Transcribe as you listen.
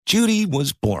Judy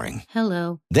was boring.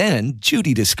 Hello. Then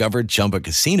Judy discovered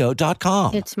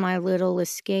ChumbaCasino.com. It's my little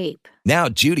escape. Now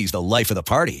Judy's the life of the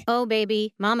party. Oh,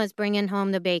 baby, mama's bringing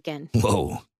home the bacon.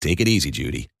 Whoa, take it easy,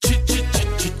 Judy.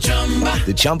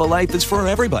 The Chumba life is for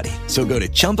everybody. So go to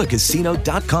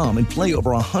ChumbaCasino.com and play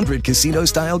over 100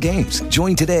 casino-style games.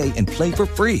 Join today and play for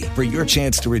free for your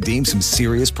chance to redeem some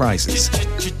serious prizes.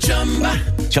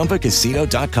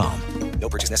 ChumbaCasino.com. No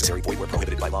purchase necessary. Void where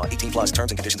prohibited by law. 18 plus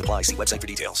terms and conditions apply. See website for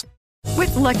details.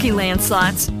 With Lucky Land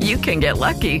Slots, you can get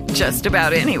lucky just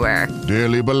about anywhere.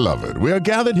 Dearly beloved, we are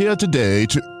gathered here today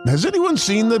to... Has anyone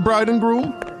seen the bride and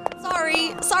groom?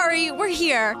 Sorry, we're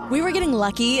here. We were getting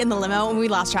lucky in the limo and we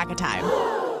lost track of time.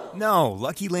 No,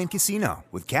 Lucky Land Casino,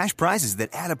 with cash prizes that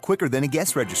add up quicker than a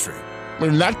guest registry.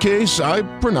 In that case, I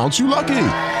pronounce you lucky.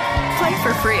 Play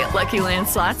for free at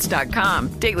LuckyLandSlots.com.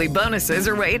 Daily bonuses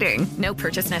are waiting. No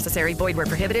purchase necessary. Void where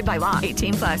prohibited by law.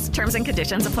 18 plus. Terms and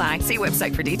conditions apply. See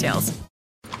website for details.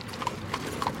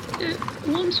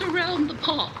 Once around the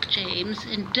park, James,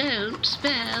 and don't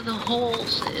spare the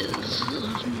horses.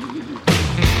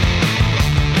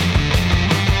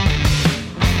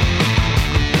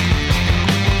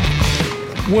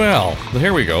 Well,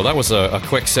 here we go. That was a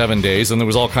quick 7 days, and there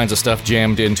was all kinds of stuff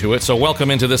jammed into it. So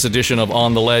welcome into this edition of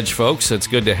On the Ledge, folks. It's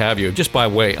good to have you. Just by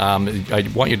way, I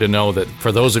want you to know that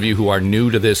for those of you who are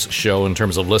new to this show in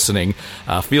terms of listening,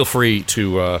 feel free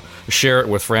to share it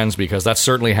with friends, because that's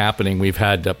certainly happening. We've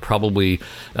had probably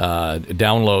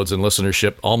downloads and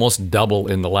listenership almost double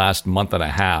in the last month and a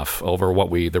half over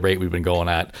the rate we've been going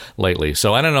at lately.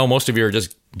 So I don't know, most of you are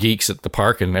just geeks at the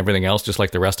park and everything else, just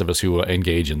like the rest of us who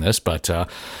engage in this. But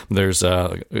there's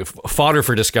fodder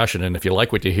for discussion, and if you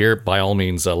like what you hear, by all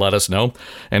means, let us know.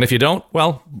 And if you don't,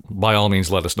 well, by all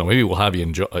means, let us know. Maybe we'll have you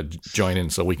join in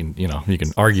so we can, you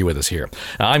can argue with us here.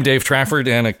 I'm Dave Trafford,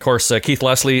 and of course, Keith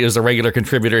Leslie is a regular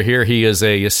contributor here. He is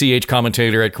a CH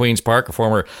commentator at Queen's Park, a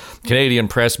former Canadian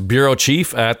Press bureau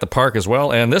chief at the park as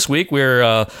well. And this week,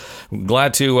 we're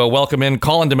glad to welcome in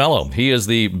Colin D'Mello. He is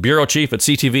the bureau chief at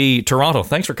CTV Toronto.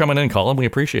 Thanks for coming in, Colin. We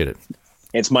appreciate it.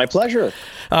 It's my pleasure.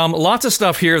 Lots of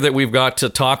stuff here that we've got to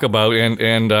talk about,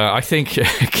 and I think,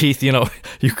 Keith, you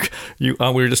we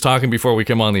were just talking before we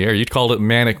came on the air. You called it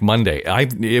Manic Monday.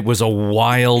 It was a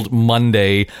wild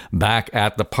Monday back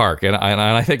at the park, and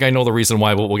I think I know the reason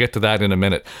why. But we'll get to that in a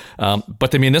minute.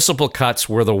 But the municipal cuts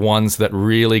were the ones that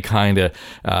really kind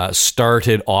of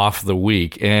started off the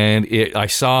week, and I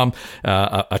saw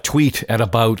a tweet at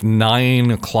about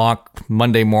 9 o'clock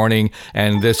Monday morning,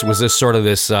 and this was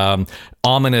this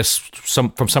ominous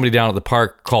from somebody down at the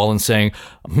park calling saying,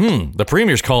 the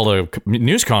premier's called a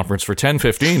news conference for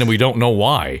 10:15 and we don't know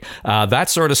why. That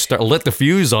sort of lit the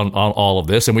fuse on all of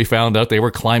this, and we found out they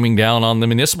were climbing down on the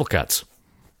municipal cuts.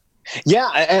 Yeah,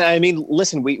 and I mean,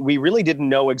 listen, we really didn't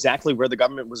know exactly where the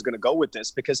government was going to go with this,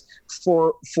 because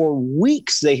for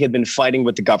weeks they had been fighting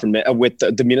with the government, with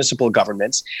the municipal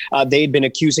governments. They had been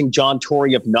accusing John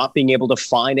Tory of not being able to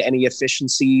find any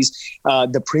efficiencies.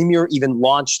 The premier even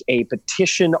launched a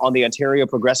petition on the Ontario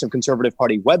Progressive Conservative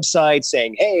Party website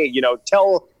saying, hey,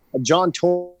 tell John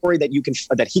Tory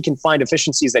that he can find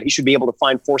efficiencies, that he should be able to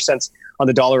find 4 cents on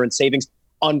the dollar in savings.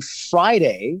 On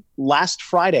last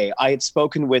Friday, I had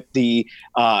spoken with the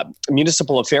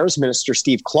Municipal Affairs Minister,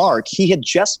 Steve Clark. He had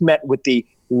just met with the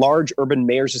Large Urban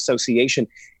Mayors Association,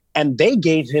 and they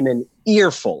gave him an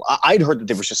earful. I'd heard that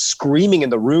they were just screaming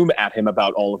in the room at him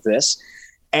about all of this.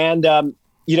 And,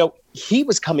 he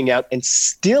was coming out and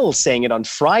still saying it on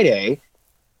Friday,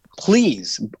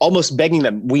 please, almost begging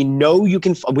them, we know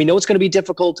it's going to be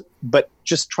difficult, but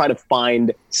just try to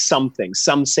find something,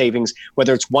 some savings,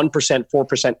 whether it's 1%,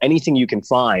 4%, anything you can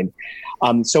find.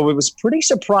 So it was pretty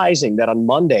surprising that on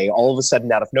Monday, all of a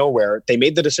sudden, out of nowhere, they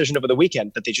made the decision over the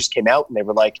weekend that they just came out and they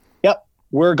were like, yep,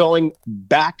 we're going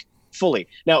back fully.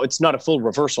 Now, it's not a full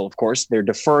reversal, of course. They're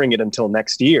deferring it until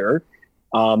next year.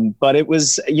 But it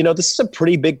was, this is a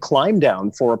pretty big climb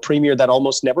down for a premier that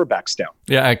almost never backs down.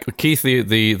 Yeah, Keith,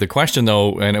 the question,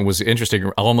 though, and it was interesting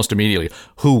almost immediately,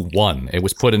 who won? It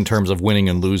was put in terms of winning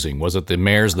and losing. Was it the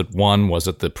mayors that won? Was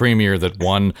it the premier that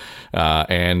won?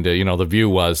 The view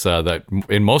was that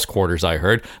in most quarters I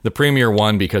heard, the premier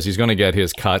won because he's going to get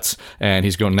his cuts, and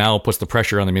he's going now puts the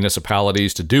pressure on the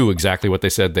municipalities to do exactly what they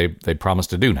said they promised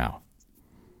to do now.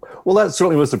 Well, that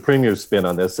certainly was the premier's spin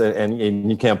on this, and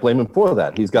you can't blame him for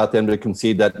that. He's got them to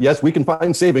concede that, yes, we can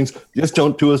find savings, just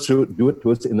don't do it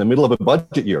to us in the middle of a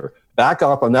budget year. Back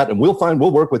off on that, and we'll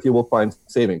work with you, we'll find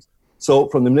savings. So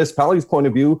from the municipality's point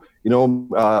of view,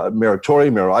 Mayor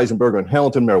Tory, Mayor Eisenberg in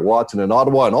Hamilton, Mayor Watson in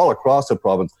Ottawa, and all across the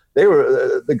province,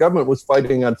 the government was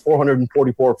fighting on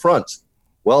 444 fronts.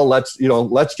 Well,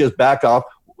 let's just back off.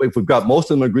 if we've got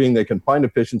most of them agreeing they can find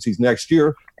efficiencies next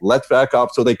year, let's back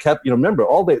off. So they kept, remember,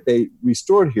 all they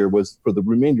restored here was for the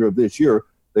remainder of this year,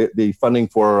 the funding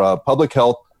for public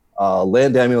health,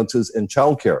 land ambulances, and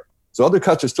childcare. So other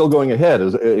cuts are still going ahead,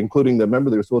 including they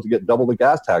were supposed to get double the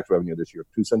gas tax revenue this year,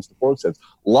 2 cents to 4 cents.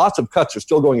 Lots of cuts are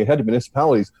still going ahead to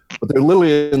municipalities, but they're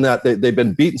literally in that they've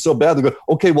been beaten so bad, they go,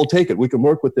 okay, we'll take it. We can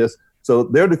work with this. So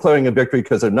they're declaring a victory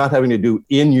because they're not having to do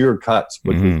in-year cuts,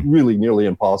 which is really nearly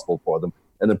impossible for them.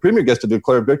 And the Premier gets to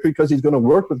declare victory because he's going to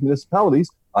work with municipalities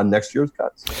on next year's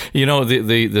cuts.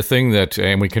 The thing that,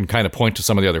 and we can kind of point to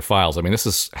some of the other files. I mean, this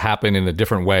has happened in a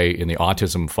different way in the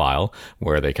autism file,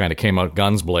 where they kind of came out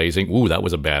guns blazing. Ooh, that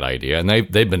was a bad idea. And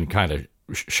they've been kind of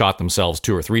shot themselves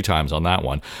 2 or 3 times on that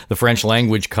one. The French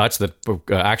language cuts that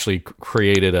actually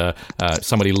created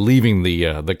somebody leaving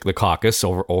the caucus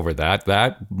over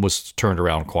that was turned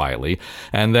around quietly.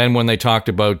 And then when they talked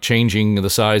about changing the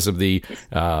size of the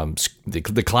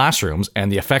classrooms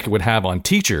and the effect it would have on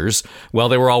teachers, well,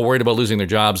 they were all worried about losing their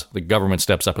jobs. The government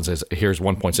steps up and says, here's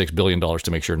 $1.6 billion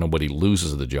to make sure nobody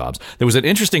loses the jobs. There was an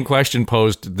interesting question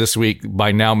posed this week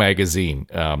by Now Magazine,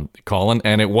 Colin,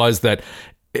 and it was that,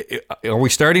 are we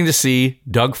starting to see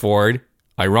Doug Ford,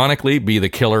 ironically, be the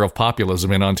killer of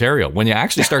populism in Ontario? When you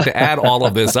actually start to add all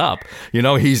of this up,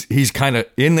 he's kind of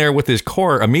in there with his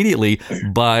core immediately,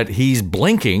 but he's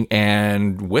blinking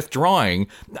and withdrawing,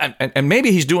 and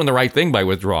maybe he's doing the right thing by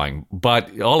withdrawing,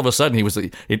 but all of a sudden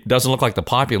it doesn't look like the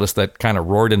populist that kind of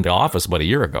roared into office about a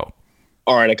year ago.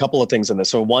 All right, a couple of things on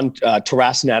this. So one,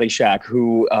 Taras Natyshak,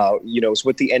 who is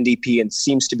with the NDP and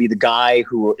seems to be the guy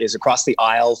who is across the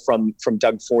aisle from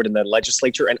Doug Ford in the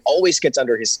legislature and always gets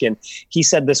under his skin. He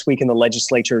said this week in the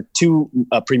legislature to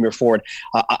Premier Ford,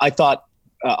 I thought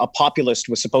a populist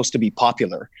was supposed to be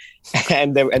popular,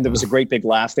 and there was a great big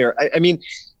laugh there. I mean,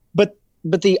 but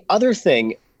the other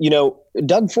thing,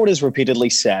 Doug Ford has repeatedly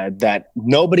said that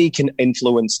nobody can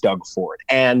influence Doug Ford.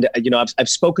 And, I've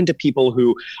spoken to people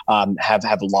who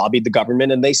have lobbied the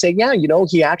government, and they say, yeah,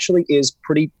 he actually is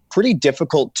pretty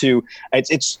difficult to,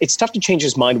 it's tough to change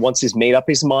his mind once he's made up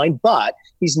his mind, but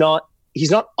he's not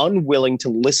unwilling to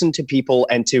listen to people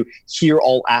and to hear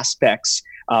all aspects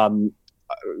on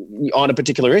a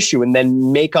particular issue and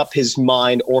then make up his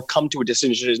mind or come to a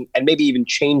decision and maybe even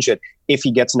change it if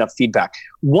he gets enough feedback.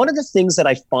 One of the things that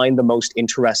I find the most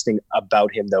interesting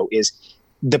about him, though, is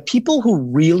the people who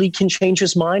really can change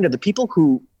his mind are the people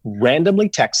who randomly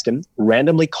text him,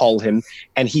 randomly call him,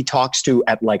 and he talks to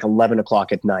at like 11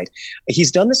 o'clock at night.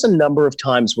 He's done this a number of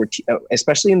times, where,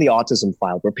 especially in the autism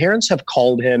file, where parents have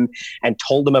called him and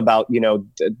told him about,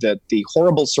 the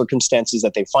horrible circumstances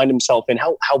that they find himself in,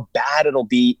 how bad it'll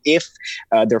be if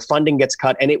their funding gets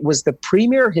cut. And it was the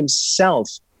Premier himself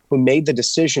who made the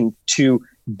decision to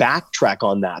backtrack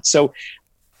on that. So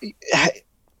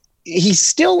he's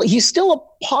still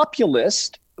a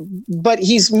populist, but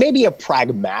he's maybe a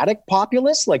pragmatic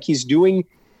populist. Like he's doing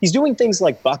things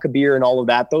like Buck-a-Beer and all of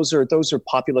that. Those are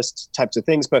populist types of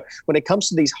things. But when it comes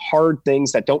to these hard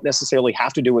things that don't necessarily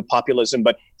have to do with populism,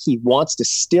 but he wants to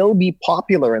still be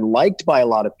popular and liked by a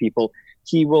lot of people,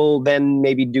 he will then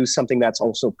maybe do something that's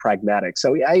also pragmatic.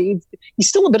 So he's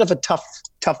still a bit of a tough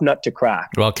nut to crack.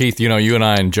 Well, Keith, you and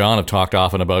I and John have talked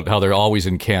often about how they're always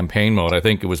in campaign mode. I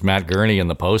think it was Matt Gurney in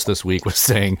the Post this week was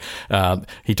saying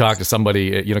he talked to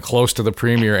somebody close to the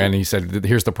Premier, and he said,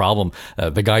 here's the problem.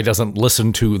 The guy doesn't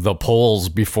listen to the polls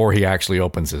before he actually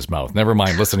opens his mouth. Never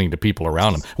mind listening to people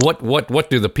around him. What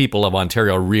do the people of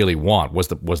Ontario really want was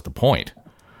the point.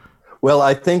 Well,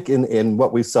 I think in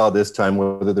what we saw this time,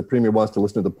 whether the Premier wants to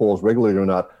listen to the polls regularly or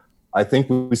not, I think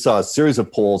we saw a series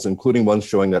of polls, including ones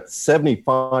showing that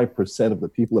 75% of the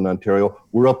people in Ontario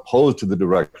were opposed to the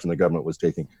direction the government was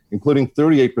taking, including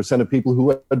 38% of people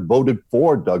who had voted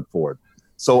for Doug Ford.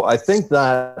 So I think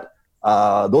that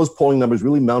those polling numbers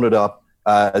really mounted up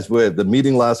as with the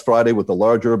meeting last Friday with the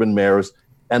large urban mayors.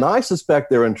 And I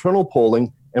suspect their internal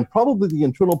polling, and probably the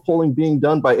internal polling being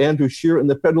done by Andrew Scheer and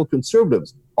the federal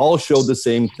Conservatives, all showed the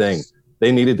same thing.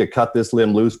 They needed to cut this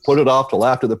limb loose, put it off till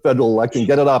after the federal election,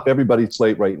 get it off everybody's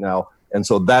plate right now. And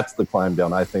so that's the climb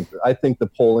down, I think. I think the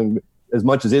polling, as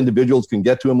much as individuals can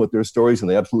get to them with their stories, and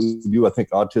they absolutely do, I think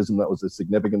autism, that was a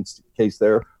significant case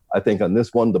there. I think on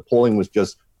this one, the polling was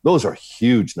just, those are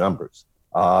huge numbers.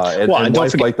 And why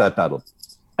fight that battle?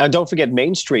 And don't forget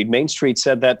Main Street. Main Street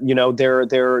said that,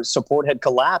 their support had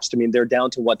collapsed. I mean, they're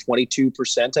down to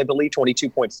 22%, I believe,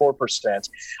 22.4%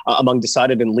 among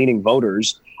decided and leaning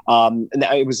voters. And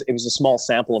it was a small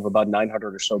sample of about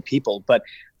 900 or so people. But,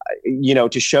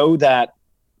 to show that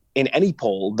in any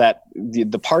poll that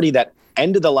the party that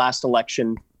ended the last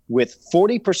election with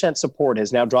 40% support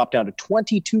has now dropped down to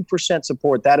 22%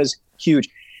 support, that is huge.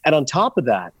 And on top of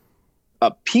that,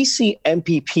 PC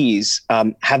MPPs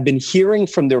have been hearing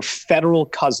from their federal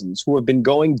cousins who have been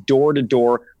going door to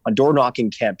door on door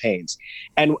knocking campaigns.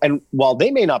 And while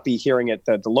they may not be hearing it,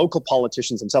 the local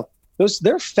politicians themselves,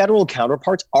 their federal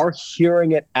counterparts are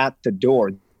hearing it at the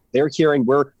door. They're hearing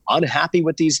we're unhappy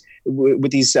with the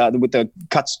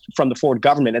cuts from the Ford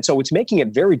government. And so it's making it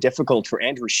very difficult for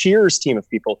Andrew Scheer's team of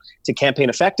people to campaign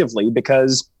effectively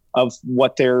because of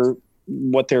what their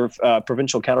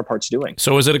provincial counterparts doing.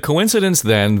 So is it a coincidence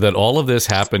then that all of this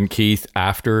happened, Keith,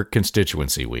 after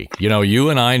constituency week? You know, you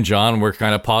and I and John were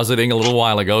kind of positing a little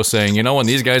while ago saying, you know, when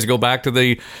these guys go back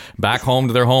home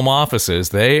to their home offices,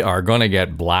 they are going to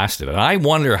get blasted. And I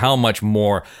wonder how much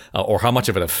more or how much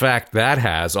of an effect that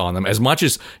has on them. As much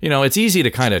as, you know, it's easy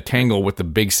to kind of tangle with the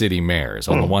big city mayors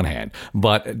on the one hand.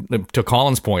 But to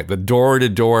Colin's point, the door to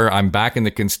door, I'm back in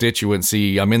the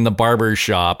constituency, I'm in the barber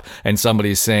shop, and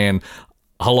somebody's saying,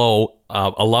 hello,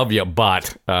 I love you,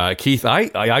 but Keith,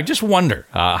 I just wonder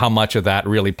how much of that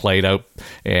really played out,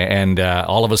 and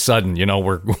all of a sudden, you know,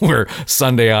 we're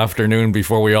Sunday afternoon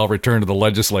before we all return to the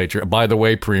legislature. By the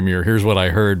way, Premier, here's what I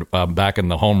heard back in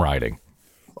the home riding.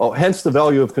 Oh, hence the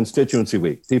value of constituency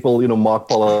week. People, you know, mock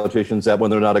politicians that when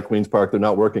they're not at Queen's Park, they're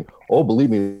not working. Oh, believe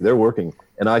me, they're working.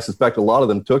 And I suspect a lot of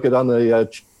them took it on the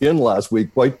chin last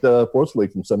week, quite forcefully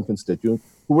from some constituents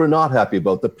who were not happy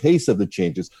about the pace of the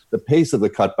changes, the pace of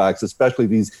the cutbacks, especially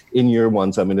these in-year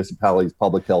ones on municipalities,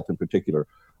 public health in particular.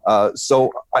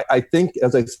 So I think,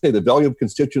 as I say, the value of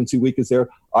constituency week is there.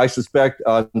 I suspect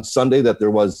on Sunday that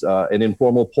there was an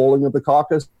informal polling of the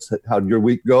caucus. How'd your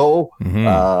week go? Mm-hmm.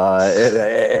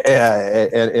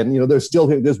 And you know,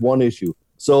 there's one issue.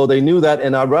 So they knew that.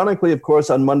 And ironically, of course,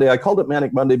 on Monday, I called it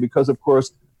Manic Monday because, of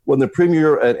course, when the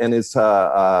Premier and his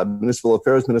Municipal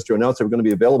Affairs Minister announced they were going to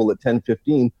be available at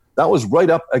 10:15, that was right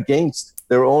up against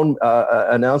their own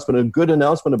announcement, a good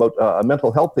announcement about a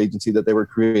mental health agency that they were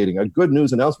creating, a good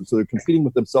news announcement. So they're competing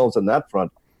with themselves on that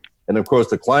front. And of course,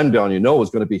 the climb down, you know, is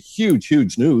going to be huge,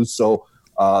 huge news. So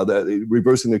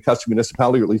reversing the cuts to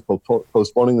municipality, or at least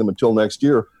postponing them until next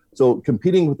year. So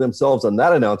competing with themselves on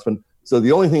that announcement. So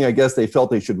the only thing I guess they felt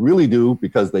they should really do,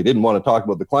 because they didn't want to talk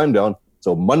about the climb down.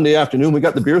 So Monday afternoon, we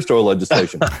got the beer store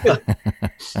legislation.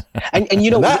 and you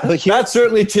know, that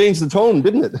certainly changed the tone,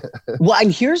 didn't it? Well,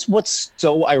 and here's what's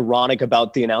so ironic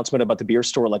about the announcement about the beer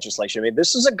store legislation. I mean,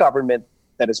 this is a government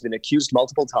that has been accused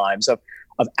multiple times of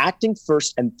acting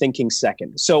first and thinking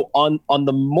second. So on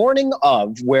the morning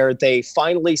of where they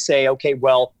finally say, okay,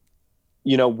 well,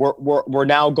 you know, we're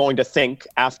now going to think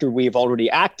after we've already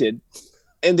acted.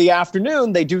 In the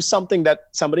afternoon, they do something that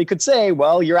somebody could say,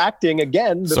 well, you're acting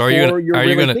again before you're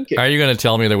really thinking. Are you going to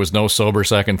tell me there was no sober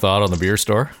second thought on the beer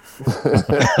store?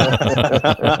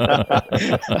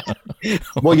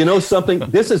 Well, you know something?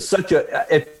 This is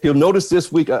if you'll notice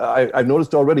this week, I've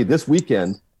noticed already this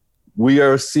weekend, we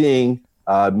are seeing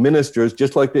ministers,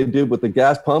 just like they did with the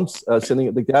gas pumps, sitting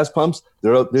at the gas pumps.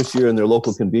 They're out this year in their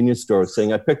local convenience stores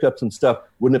saying, I picked up some stuff.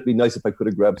 Wouldn't it be nice if I could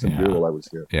have grabbed some beer while I was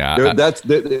here? Yeah.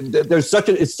 It's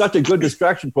such a good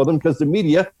distraction for them, because the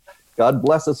media, God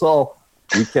bless us all,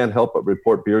 we can't help but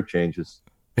report beer changes.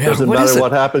 Yeah, doesn't matter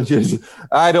what happens.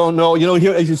 I don't know. You know,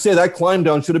 here, as you say, that climb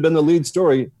down should have been the lead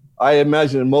story. I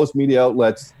imagine in most media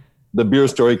outlets, the beer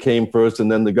story came first, and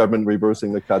then the government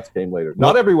reversing the cuts came later.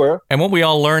 Not everywhere. And what we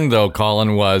all learned, though,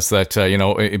 Colin, was that, you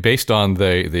know, based on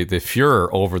the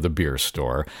furor over the beer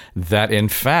store, that in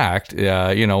fact,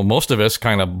 you know, most of us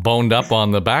kind of boned up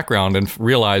on the background and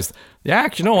realized, yeah,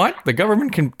 you know what? The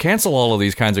government can cancel all of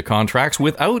these kinds of contracts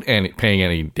without paying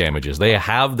any damages. They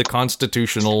have the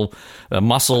constitutional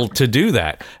muscle to do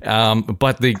that.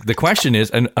 But the question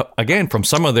is, and again, from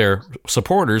some of their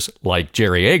supporters, like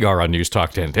Jerry Agar on News Talk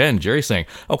 1010, Jerry's saying,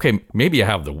 okay, maybe you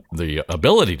have the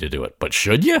ability to do it, but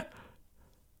should you?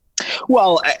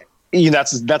 Well, you know,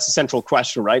 that's a central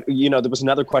question, right? You know, there was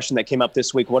another question that came up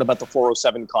this week. What about the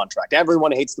 407 contract?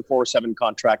 Everyone hates the 407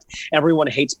 contract. Everyone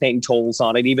hates paying tolls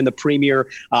on it. Even the Premier,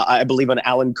 I believe on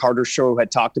Alan Carter's show, had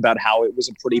talked about how it was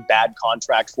a pretty bad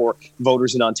contract for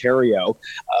voters in Ontario.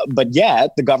 But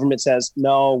yet the government says,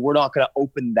 no, we're not going to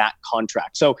open that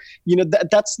contract. So, you know,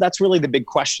 that's really the big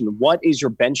question. What is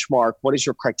your benchmark? What is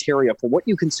your criteria for what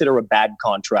you consider a bad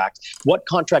contract? What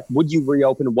contract would you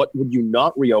reopen? What would you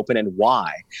not reopen, and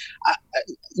why?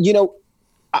 You know,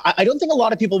 I don't think a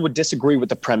lot of people would disagree with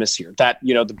the premise here that,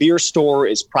 you know, the beer store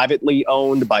is privately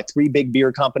owned by 3 big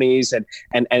beer companies, and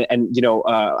you know,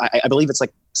 I believe it's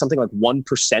like something like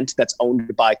 1% that's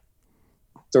owned by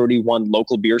 31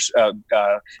 local beer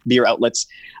outlets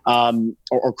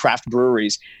or craft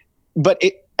breweries. But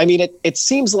it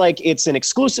seems like it's an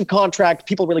exclusive contract.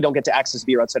 People really don't get to access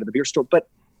beer outside of the beer store. But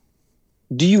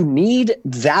do you need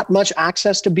that much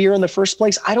access to beer in the first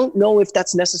place? I don't know if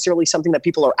that's necessarily something that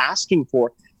people are asking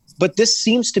for, but this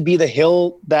seems to be the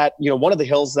hill that, one of the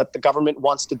hills that the government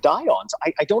wants to die on. So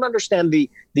I don't understand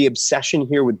the obsession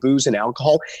here with booze and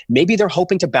alcohol. Maybe they're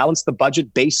hoping to balance the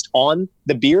budget based on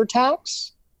the beer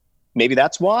tax. Maybe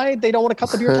that's why they don't want to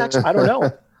cut the beer tax. I don't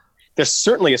know. There's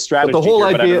certainly a strategy here, but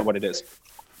I don't know what it is.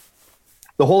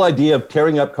 The whole idea of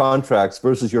tearing up contracts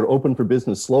versus your open for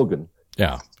business slogan.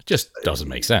 Yeah, it just doesn't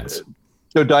make sense.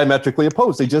 They're diametrically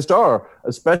opposed. They just are,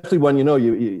 especially when,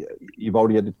 you've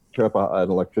already had to tear up an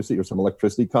electricity or some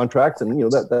electricity contracts. And,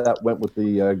 that went with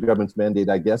the government's mandate,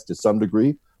 I guess, to some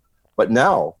degree. But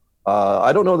now,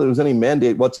 I don't know that there was any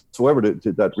mandate whatsoever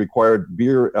that required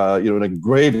beer, in a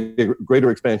greater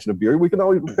expansion of beer. We can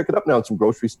always pick it up now in some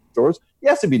grocery stores.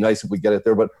 Yes, it'd be nice if we get it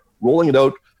there, but rolling it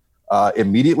out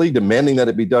immediately, demanding that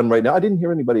it be done right now, I didn't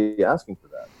hear anybody asking for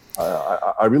that.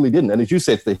 I really didn't. And as you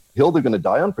say, it's the hill they're going to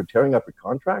die on for tearing up your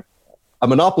contract. A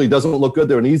monopoly doesn't look good.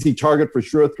 They're an easy target for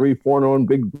sure, 3 foreign-owned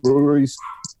big breweries.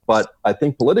 But I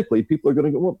think politically, people are going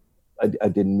to go, well, I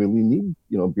didn't really need,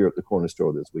 beer at the corner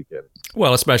store this weekend.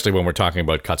 Well, especially when we're talking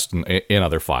about cuts in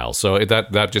other files. So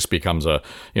that just becomes a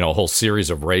whole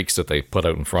series of rakes that they put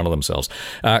out in front of themselves.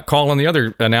 Colin, the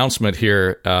other announcement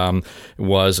here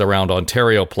was around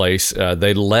Ontario Place.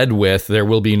 They led with there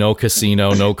will be no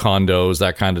casino, no condos,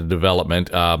 that kind of development.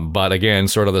 But again,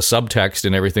 sort of the subtext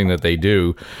in everything that they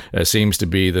do seems to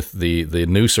be the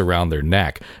noose around their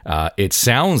neck. It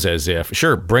sounds as if,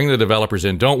 sure, bring the developers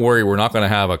in. Don't worry, we're not going to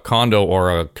have a condo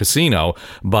or a casino,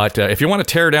 but if you want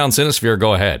to tear down Cinesphere,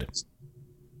 go ahead.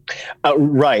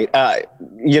 Right.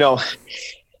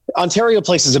 Ontario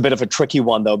Place is a bit of a tricky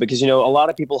one, though, because, a lot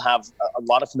of people have a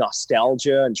lot of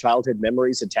nostalgia and childhood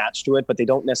memories attached to it, but they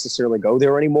don't necessarily go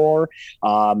there anymore.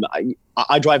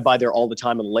 I drive by there all the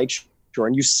time on the lakeshore,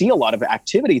 and you see a lot of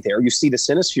activity there. You see the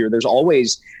Cinesphere. There's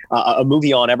always a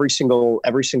movie on every single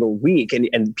week,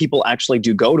 and people actually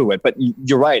do go to it. But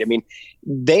you're right. I mean,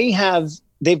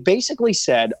 they've basically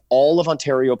said all of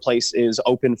Ontario Place is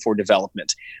open for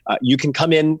development. You can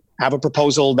come in, have a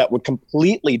proposal that would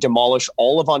completely demolish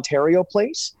all of Ontario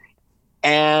Place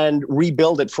and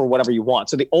rebuild it for whatever you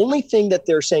want. So the only thing that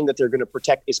they're saying that they're going to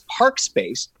protect is park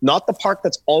space, not the park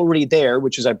that's already there,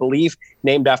 which is, I believe,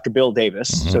 named after Bill Davis.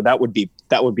 Mm-hmm. So that would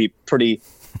be pretty,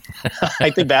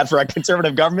 I think, bad for a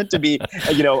conservative government to be,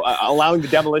 allowing the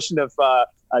demolition of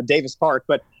Davis Park.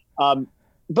 But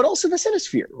also the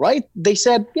Cinesphere, right? They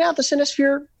said, yeah, the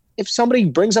Cinesphere, if somebody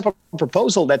brings up a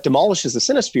proposal that demolishes the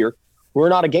Cinesphere, we're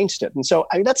not against it. And so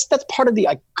that's part of the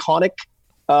iconic,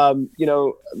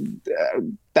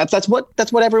 that's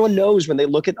what everyone knows when they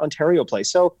look at Ontario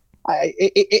Place. So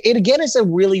it again is a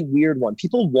really weird one.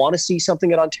 People want to see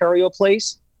something at Ontario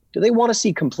Place. Do they want to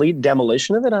see complete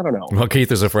demolition of it? I don't know. Well, Keith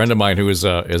is a friend of mine who he's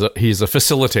a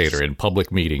facilitator in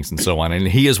public meetings and so on, and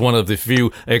he is one of the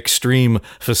few extreme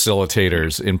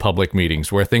facilitators in public meetings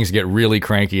where things get really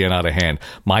cranky and out of hand.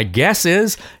 My guess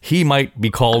is he might be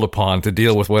called upon to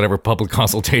deal with whatever public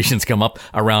consultations come up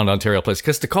around Ontario Place.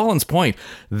 Because to Colin's point,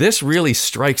 this really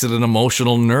strikes at an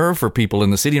emotional nerve for people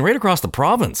in the city and right across the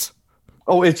province.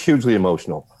 Oh, it's hugely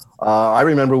emotional. I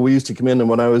remember we used to come in, and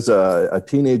when I was a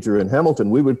teenager in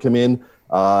Hamilton, we would come in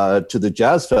to the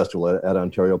jazz festival at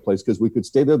Ontario Place because we could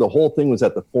stay there. The whole thing was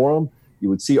at the Forum. You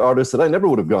would see artists that I never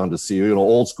would have gone to see,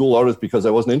 old school artists, because I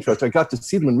wasn't interested. I got to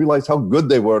see them and realized how good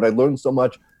they were, and I learned so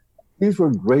much. These were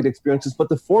great experiences, but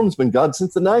the Forum's been gone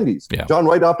since the 90s. Yeah. John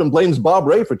Wright often blames Bob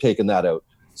Ray for taking that out.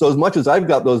 So as much as I've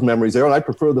got those memories there, and I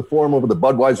prefer the Forum over the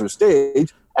Budweiser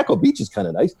stage, Echo Beach is kind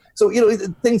of nice. So,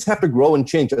 things have to grow and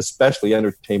change, especially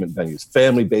entertainment venues,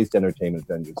 family-based entertainment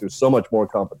venues. There's so much more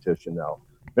competition now.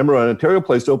 Remember when Ontario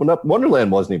Place opened up, Wonderland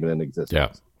wasn't even in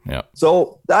existence. Yeah.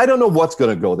 So I don't know what's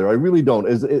going to go there. I really don't.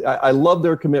 I love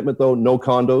their commitment, though. No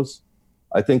condos.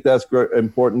 I think that's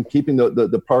important, keeping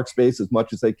the park space as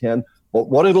much as they can. But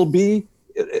what it'll be,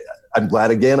 I'm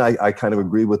glad, again, I kind of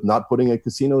agree with not putting a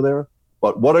casino there.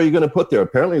 But what are you going to put there?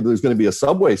 Apparently, there's going to be a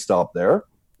subway stop there.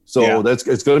 So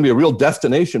it's going to be a real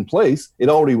destination place. It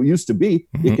already used to be.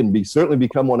 Mm-hmm. It can certainly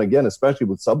become one again, especially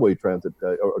with subway transit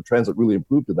or transit really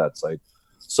improved to that site.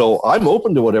 So I'm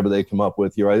open to whatever they come up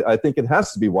with here. I think it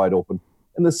has to be wide open.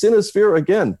 And the Cinesphere,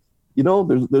 again,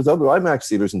 there's other IMAX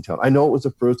theaters in town. I know it was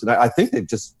the first, and I think they've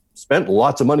just spent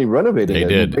lots of money renovating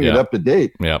it and bringing it up to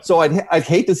date. Yeah. So I'd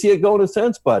hate to see it go in a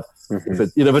sense, but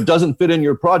if it doesn't fit in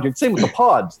your project, same with the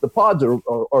pods. The pods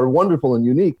are wonderful and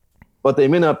unique, but they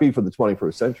may not be for the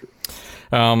 21st century.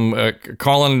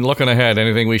 Colin, looking ahead,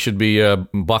 anything we should be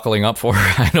buckling up for?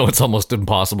 I know it's almost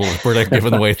impossible to predict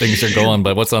given the way things are going,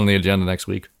 but what's on the agenda next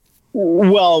week?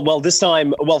 Well, this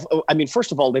time, I mean,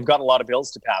 first of all, they've got a lot of bills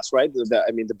to pass, right?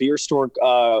 The beer store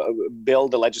bill,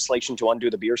 the legislation to undo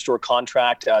the beer store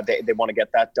contract, they want to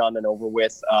get that done and over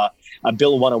with.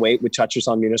 Bill 108, which touches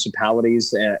on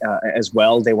municipalities as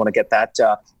well, they want to get that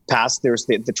passed. There's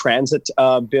the transit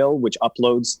bill, which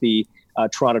uploads the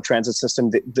Toronto transit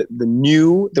system,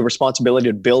 the responsibility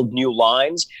to build new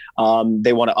lines.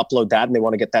 They want to upload that, and they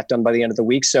want to get that done by the end of the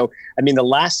week. So, I mean, the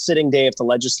last sitting day of the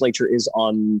legislature is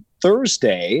on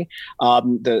Thursday,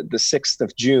 the 6th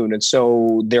of June. And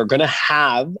so they're going to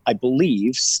have, I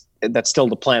believe, that's still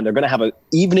the plan, they're going to have an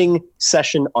evening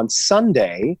session on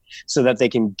Sunday so that they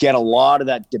can get a lot of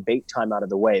that debate time out of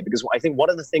the way. Because I think one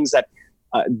of the things that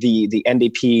the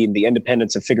NDP and the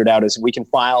independents have figured out is we can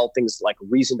file things like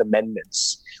reasoned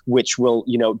amendments, which will,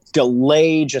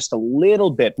 delay just a little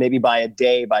bit, maybe by a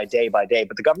day, but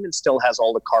the government still has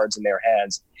all the cards in their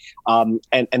hands.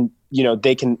 And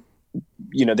they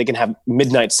can have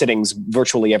midnight sittings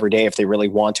virtually every day if they really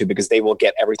want to, because they will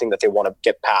get everything that they want to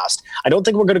get passed. I don't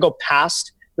think we're going to go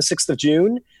past the 6th of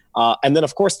June. And then,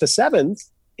 of course, the 7th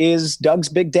is Doug's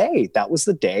big day. That was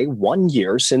the day 1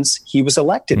 year since he was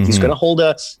elected. Mm-hmm. He's going to hold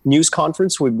a news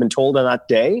conference, we've been told, on that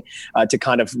day to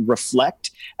kind of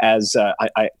reflect, as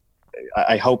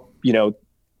I hope,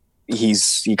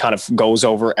 he kind of goes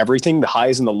over everything, the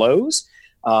highs and the lows.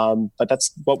 But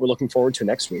that's what we're looking forward to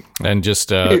next week. And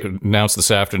just announced this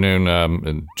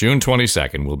afternoon, June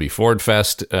 22nd will be Ford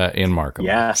Fest in Markham.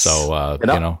 Yes. So,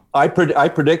 I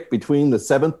predict between the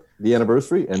 7th, the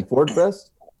anniversary, and Ford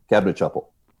Fest, cabinet shuffle.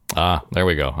 There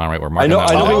we go. All right, we're marking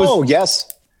that. I know. Yes.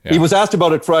 Yeah. He was asked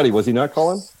about it Friday, was he not,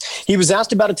 Colin? He was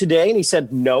asked about it today, and he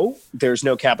said, no, there's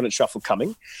no cabinet shuffle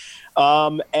coming.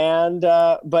 But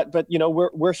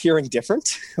we're hearing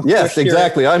different. Yes,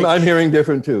 exactly. I'm hearing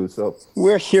different too. So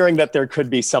we're hearing that there could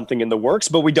be something in the works,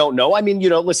 but we don't know. I mean,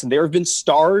 listen, there have been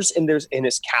stars in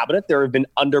his cabinet. There have been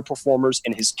underperformers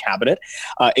in his cabinet.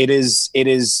 It is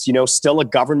still a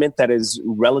government that is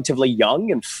relatively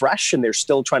young and fresh, and they're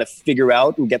still trying to figure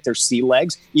out and get their sea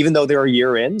legs, even though they're a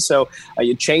year in. So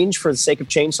change for the sake of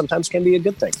change sometimes can be a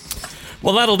good thing.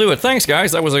 Well, that'll do it. Thanks,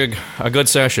 guys. That was a good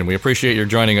session. We appreciate your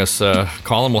joining us,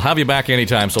 Colin. We'll have you back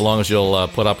anytime, so long as you'll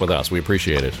put up with us. We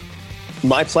appreciate it.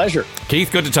 My pleasure.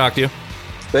 Keith, good to talk to you.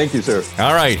 Thank you, sir.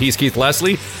 All right, he's Keith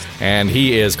Leslie, and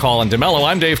he is Colin DeMello.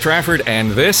 I'm Dave Trafford,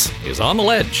 and this is On the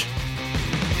Ledge.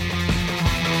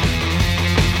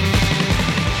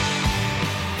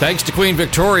 Thanks to Queen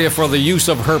Victoria for the use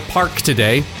of her park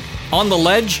today. On the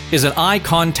Ledge is an Eye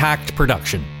Contact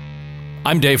production.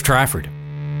 I'm Dave Trafford.